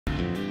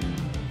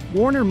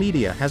Warner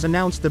Media has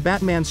announced the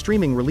Batman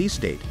streaming release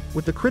date,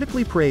 with the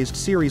critically praised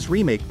series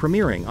remake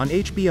premiering on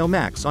HBO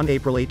Max on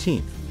April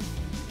 18.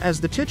 As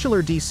the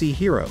titular DC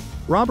hero,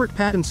 Robert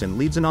Pattinson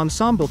leads an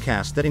ensemble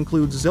cast that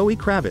includes Zoe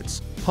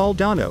Kravitz, Paul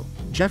Dano,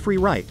 Jeffrey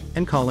Wright,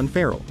 and Colin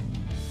Farrell.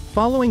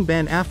 Following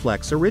Ben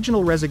Affleck's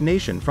original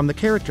resignation from the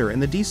character in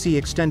the DC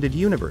Extended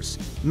Universe,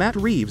 Matt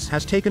Reeves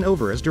has taken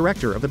over as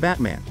director of the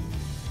Batman.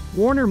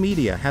 Warner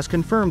Media has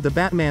confirmed the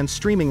Batman's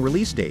streaming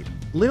release date,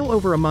 little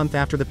over a month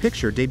after the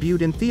picture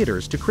debuted in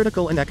theaters to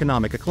critical and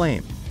economic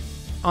acclaim.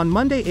 On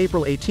Monday,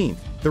 April 18,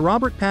 the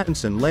Robert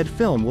Pattinson-led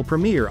film will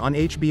premiere on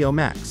HBO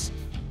Max.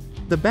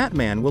 The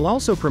Batman will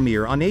also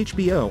premiere on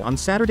HBO on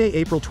Saturday,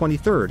 April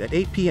 23 at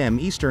 8 p.m.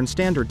 Eastern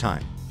Standard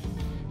Time.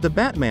 The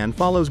Batman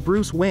follows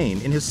Bruce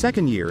Wayne in his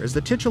second year as the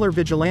titular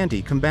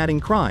vigilante combating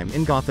crime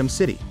in Gotham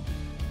City.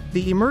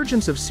 The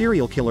emergence of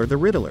serial killer the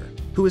Riddler,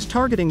 who is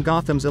targeting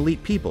Gotham's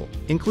elite people,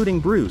 including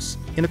Bruce,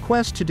 in a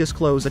quest to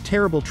disclose a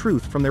terrible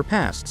truth from their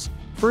pasts,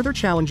 further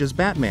challenges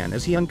Batman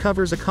as he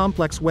uncovers a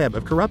complex web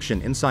of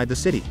corruption inside the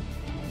city.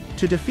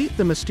 To defeat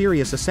the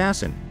mysterious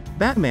assassin,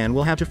 Batman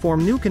will have to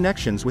form new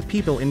connections with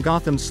people in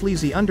Gotham's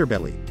sleazy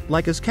underbelly,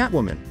 like as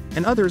Catwoman,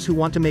 and others who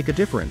want to make a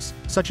difference,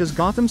 such as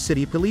Gotham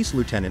City Police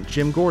Lieutenant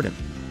Jim Gordon.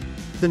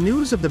 The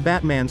news of the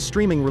Batman's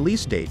streaming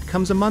release date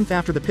comes a month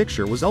after the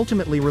picture was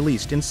ultimately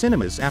released in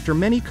cinemas after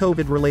many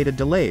COVID-related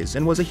delays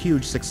and was a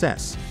huge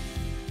success.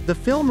 The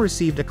film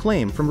received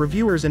acclaim from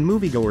reviewers and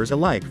moviegoers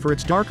alike for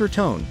its darker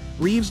tone,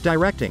 Reeves'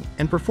 directing,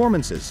 and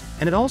performances,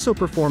 and it also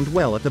performed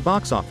well at the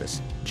box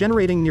office,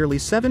 generating nearly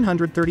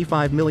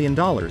 $735 million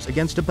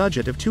against a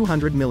budget of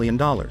 $200 million.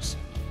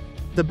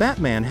 The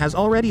Batman has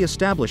already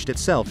established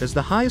itself as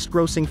the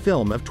highest-grossing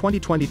film of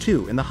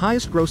 2022 and the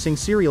highest-grossing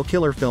serial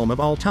killer film of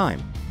all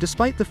time,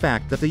 despite the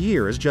fact that the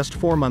year is just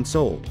 4 months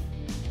old.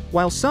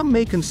 While some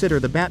may consider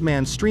the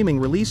Batman's streaming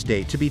release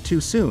date to be too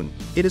soon,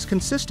 it is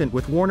consistent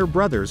with Warner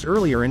Bros.'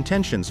 earlier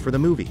intentions for the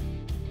movie.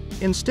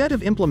 Instead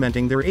of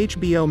implementing their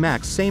HBO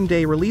Max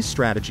same-day release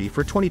strategy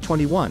for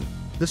 2021,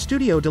 the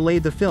studio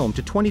delayed the film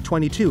to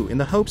 2022 in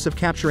the hopes of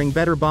capturing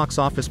better box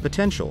office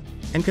potential,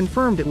 and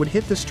confirmed it would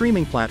hit the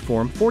streaming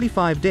platform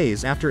 45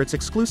 days after its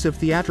exclusive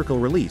theatrical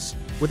release,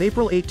 with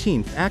April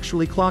 18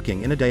 actually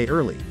clocking in a day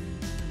early.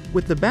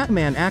 With the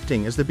Batman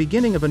acting as the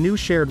beginning of a new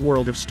shared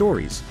world of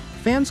stories,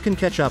 fans can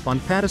catch up on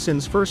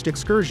Pattinson's first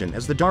excursion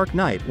as the Dark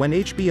Knight when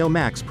HBO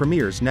Max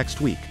premieres next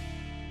week.